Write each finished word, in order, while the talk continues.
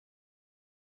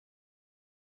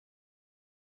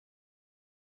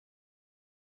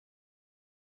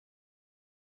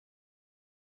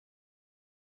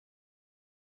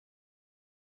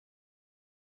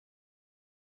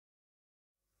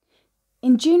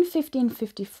In June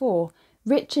 1554,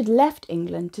 Richard left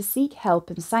England to seek help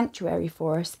and sanctuary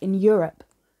for us in Europe.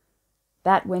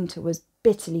 That winter was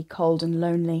bitterly cold and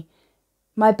lonely.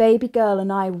 My baby girl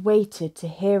and I waited to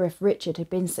hear if Richard had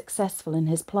been successful in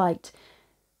his plight.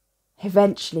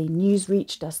 Eventually, news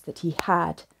reached us that he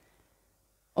had.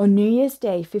 On New Year's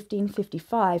Day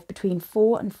 1555, between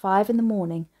 4 and 5 in the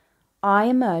morning, I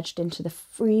emerged into the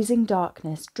freezing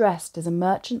darkness dressed as a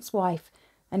merchant's wife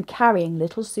and carrying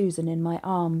little Susan in my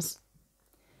arms.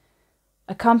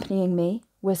 Accompanying me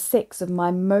were 6 of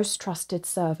my most trusted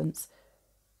servants.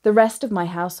 The rest of my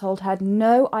household had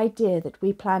no idea that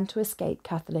we planned to escape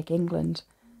Catholic England.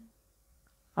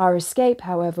 Our escape,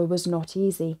 however, was not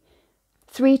easy.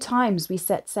 3 times we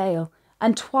set sail,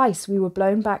 and twice we were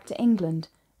blown back to England,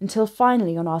 until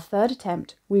finally, on our 3rd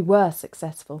attempt, we were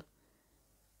successful.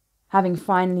 Having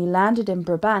finally landed in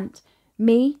Brabant,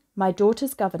 me, my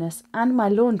daughter's governess, and my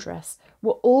laundress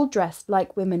were all dressed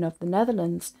like women of the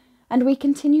Netherlands, and we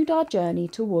continued our journey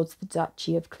towards the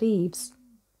Duchy of Cleves.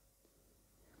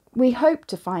 We hoped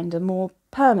to find a more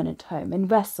permanent home in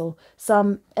Wesel,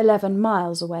 some 11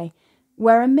 miles away,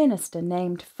 where a minister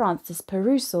named Francis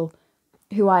Perusel,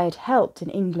 who I had helped in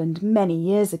England many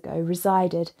years ago,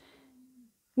 resided.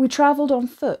 We travelled on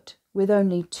foot with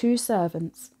only 2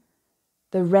 servants.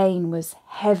 The rain was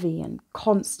heavy and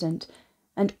constant,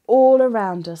 and all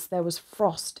around us there was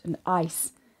frost and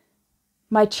ice.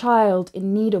 My child,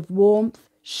 in need of warmth,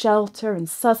 shelter, and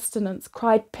sustenance,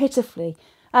 cried pitifully,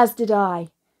 as did I.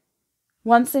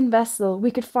 Once in Wesel,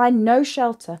 we could find no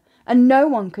shelter, and no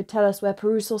one could tell us where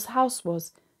Perusel's house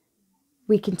was.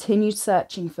 We continued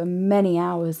searching for many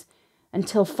hours,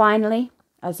 until finally,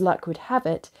 as luck would have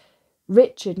it,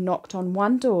 Richard knocked on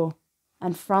one door,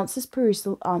 and Francis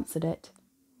Perusel answered it.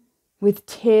 With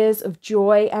tears of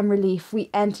joy and relief,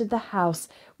 we entered the house,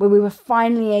 where we were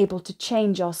finally able to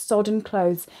change our sodden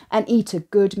clothes and eat a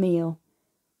good meal.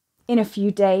 In a few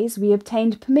days, we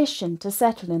obtained permission to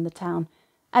settle in the town,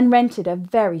 and rented a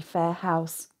very fair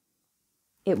house.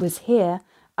 It was here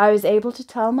I was able to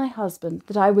tell my husband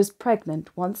that I was pregnant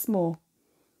once more.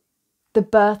 The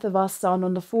birth of our son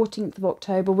on the 14th of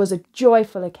October was a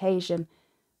joyful occasion,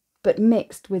 but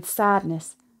mixed with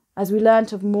sadness, as we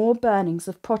learnt of more burnings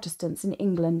of Protestants in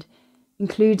England,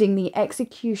 including the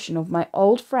execution of my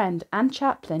old friend and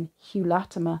chaplain, Hugh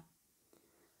Latimer.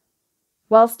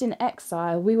 Whilst in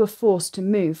exile, we were forced to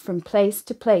move from place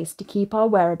to place to keep our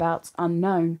whereabouts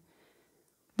unknown.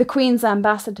 The Queen's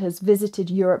ambassadors visited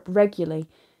Europe regularly,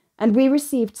 and we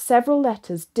received several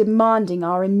letters demanding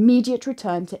our immediate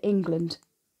return to England.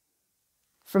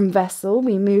 From Wesel,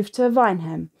 we moved to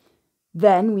Weinheim.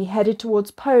 Then we headed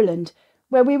towards Poland,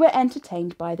 where we were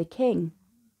entertained by the King.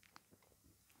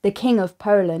 The King of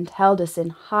Poland held us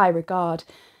in high regard,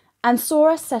 and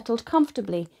saw us settled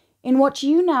comfortably in what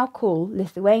you now call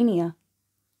Lithuania.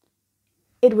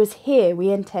 It was here we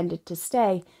intended to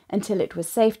stay until it was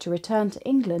safe to return to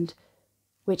England,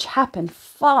 which happened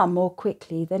far more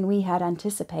quickly than we had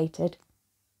anticipated.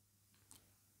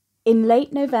 In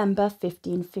late November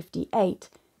 1558,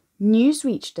 news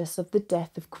reached us of the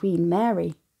death of Queen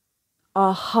Mary.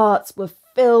 Our hearts were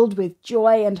filled with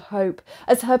joy and hope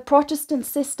as her Protestant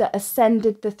sister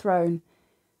ascended the throne.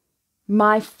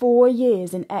 My 4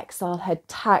 years in exile had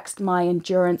taxed my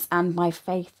endurance and my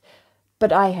faith,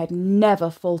 but I had never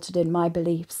faltered in my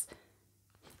beliefs.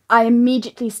 I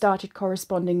immediately started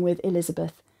corresponding with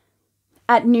Elizabeth.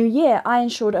 At New Year, I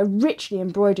ensured a richly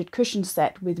embroidered cushion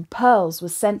set with pearls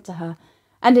was sent to her,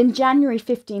 and in January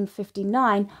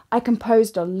 1559 I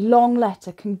composed a long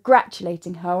letter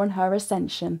congratulating her on her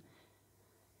ascension.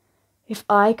 If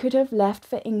I could have left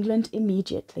for England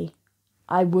immediately,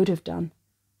 I would have done.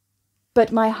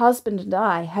 But my husband and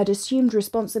I had assumed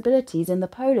responsibilities in the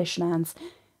Polish lands,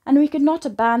 and we could not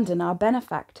abandon our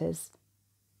benefactors.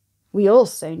 We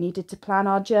also needed to plan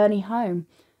our journey home,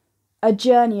 a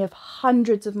journey of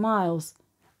hundreds of miles,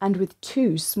 and with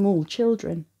 2 small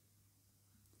children.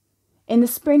 In the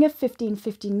spring of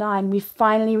 1559, we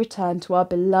finally returned to our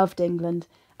beloved England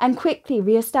and quickly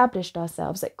re-established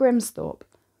ourselves at Grimsthorpe.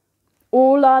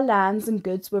 All our lands and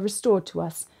goods were restored to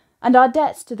us, and our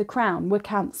debts to the Crown were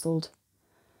cancelled.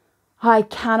 I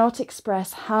cannot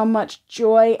express how much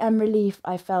joy and relief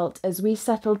I felt as we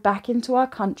settled back into our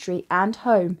country and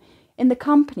home in the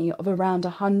company of around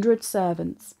 100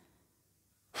 servants.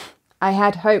 I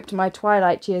had hoped my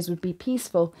twilight years would be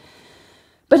peaceful,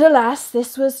 but alas,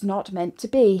 this was not meant to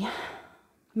be.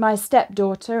 My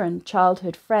stepdaughter and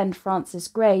childhood friend Frances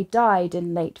Grey died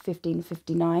in late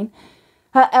 1559.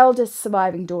 Her eldest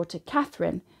surviving daughter,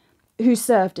 Katherine, who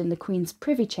served in the Queen's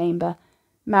privy chamber,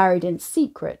 married in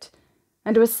secret,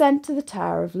 and were sent to the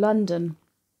Tower of London.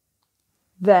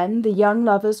 Then the young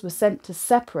lovers were sent to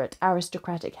separate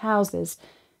aristocratic houses,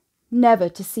 never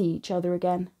to see each other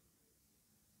again.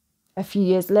 A few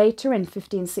years later, in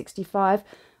 1565,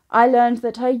 I learned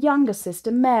that her younger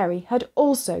sister Mary had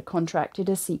also contracted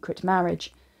a secret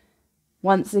marriage.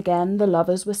 Once again the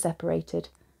lovers were separated.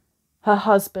 Her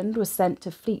husband was sent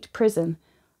to Fleet Prison,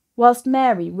 whilst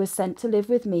Mary was sent to live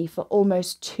with me for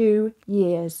almost 2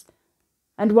 years.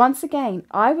 And once again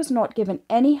I was not given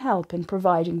any help in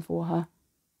providing for her.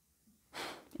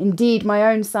 Indeed, my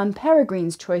own son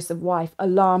Peregrine's choice of wife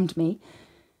alarmed me.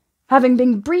 Having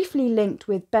been briefly linked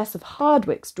with Bess of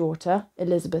Hardwicke's daughter,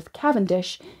 Elizabeth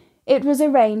Cavendish, it was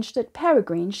arranged that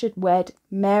Peregrine should wed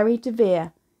Mary de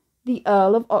Vere, the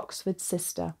Earl of Oxford's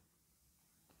sister.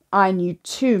 I knew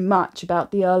too much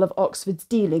about the Earl of Oxford's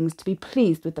dealings to be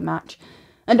pleased with the match,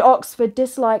 and Oxford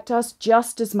disliked us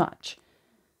just as much.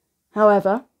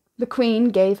 However, the Queen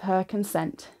gave her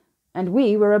consent, and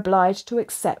we were obliged to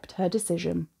accept her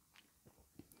decision.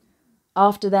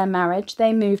 After their marriage,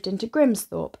 they moved into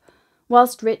Grimsthorpe,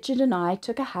 whilst Richard and I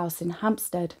took a house in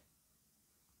Hampstead.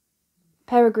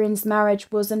 Peregrine's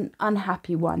marriage was an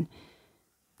unhappy one.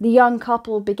 The young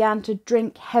couple began to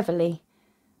drink heavily,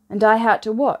 and I had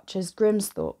to watch as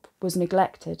Grimsthorpe was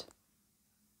neglected.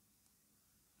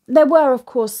 There were, of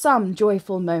course, some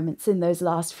joyful moments in those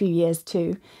last few years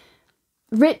too.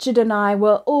 Richard and I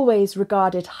were always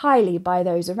regarded highly by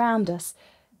those around us.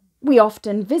 We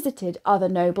often visited other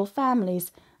noble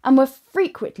families and were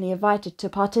frequently invited to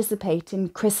participate in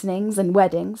christenings and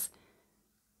weddings.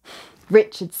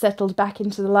 Richard settled back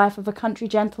into the life of a country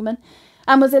gentleman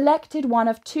and was elected one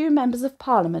of 2 members of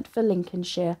Parliament for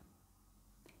Lincolnshire.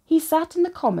 He sat in the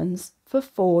Commons for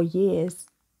 4 years.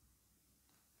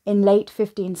 In late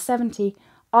 1570,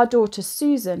 our daughter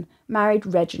Susan married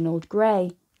Reginald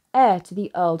Grey, heir to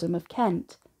the Earldom of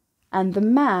Kent, and the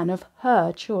man of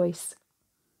her choice.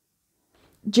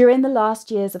 During the last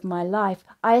years of my life,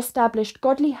 I established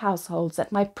godly households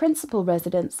at my principal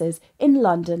residences in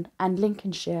London and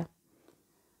Lincolnshire.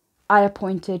 I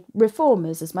appointed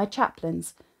reformers as my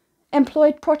chaplains,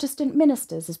 employed Protestant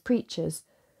ministers as preachers,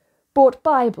 bought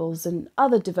Bibles and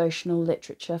other devotional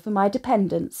literature for my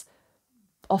dependents,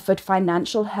 offered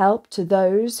financial help to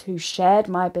those who shared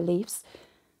my beliefs,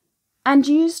 and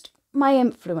used my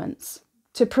influence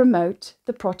to promote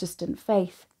the Protestant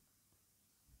faith.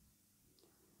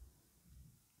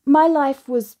 My life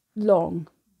was long,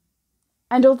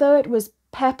 and although it was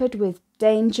peppered with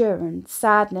danger and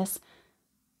sadness,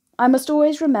 I must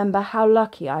always remember how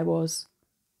lucky I was.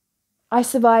 I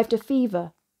survived a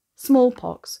fever,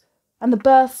 smallpox, and the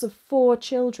births of 4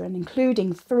 children,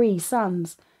 including 3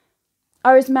 sons.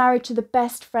 I was married to the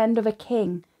best friend of a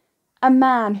king, a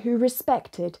man who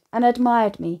respected and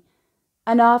admired me,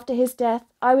 and after his death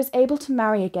I was able to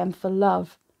marry again for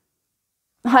love.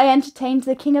 I entertained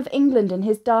the King of England in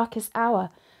his darkest hour,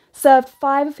 served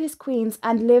 5 of his queens,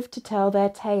 and lived to tell their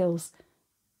tales.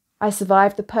 I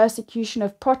survived the persecution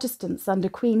of Protestants under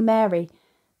Queen Mary,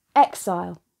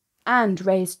 exile, and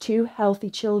raised 2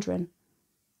 healthy children.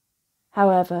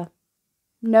 However,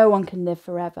 no one can live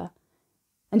forever,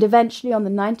 and eventually on the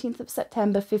 19th of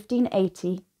September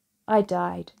 1580, I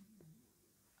died.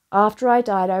 After I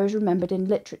died, I was remembered in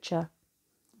literature.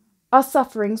 Our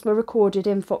sufferings were recorded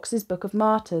in Fox's Book of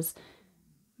Martyrs.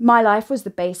 My life was the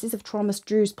basis of Thomas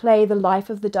Drew's play The Life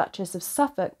of the Duchess of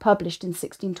Suffolk, published in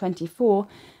 1624,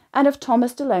 and of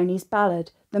Thomas Deloney's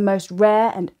ballad, The Most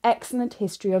Rare and Excellent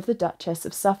History of the Duchess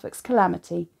of Suffolk's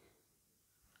Calamity.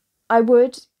 I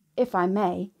would, if I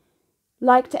may,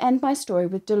 like to end my story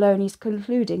with Deloney's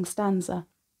concluding stanza.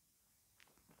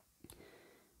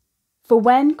 For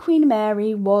when Queen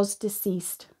Mary was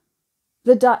deceased,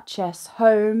 the Duchess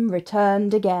home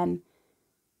returned again,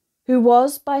 who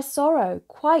was by sorrow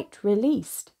quite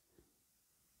released,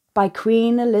 by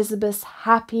Queen Elizabeth's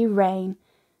happy reign,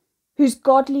 whose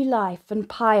godly life and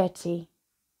piety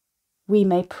we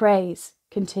may praise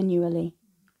continually.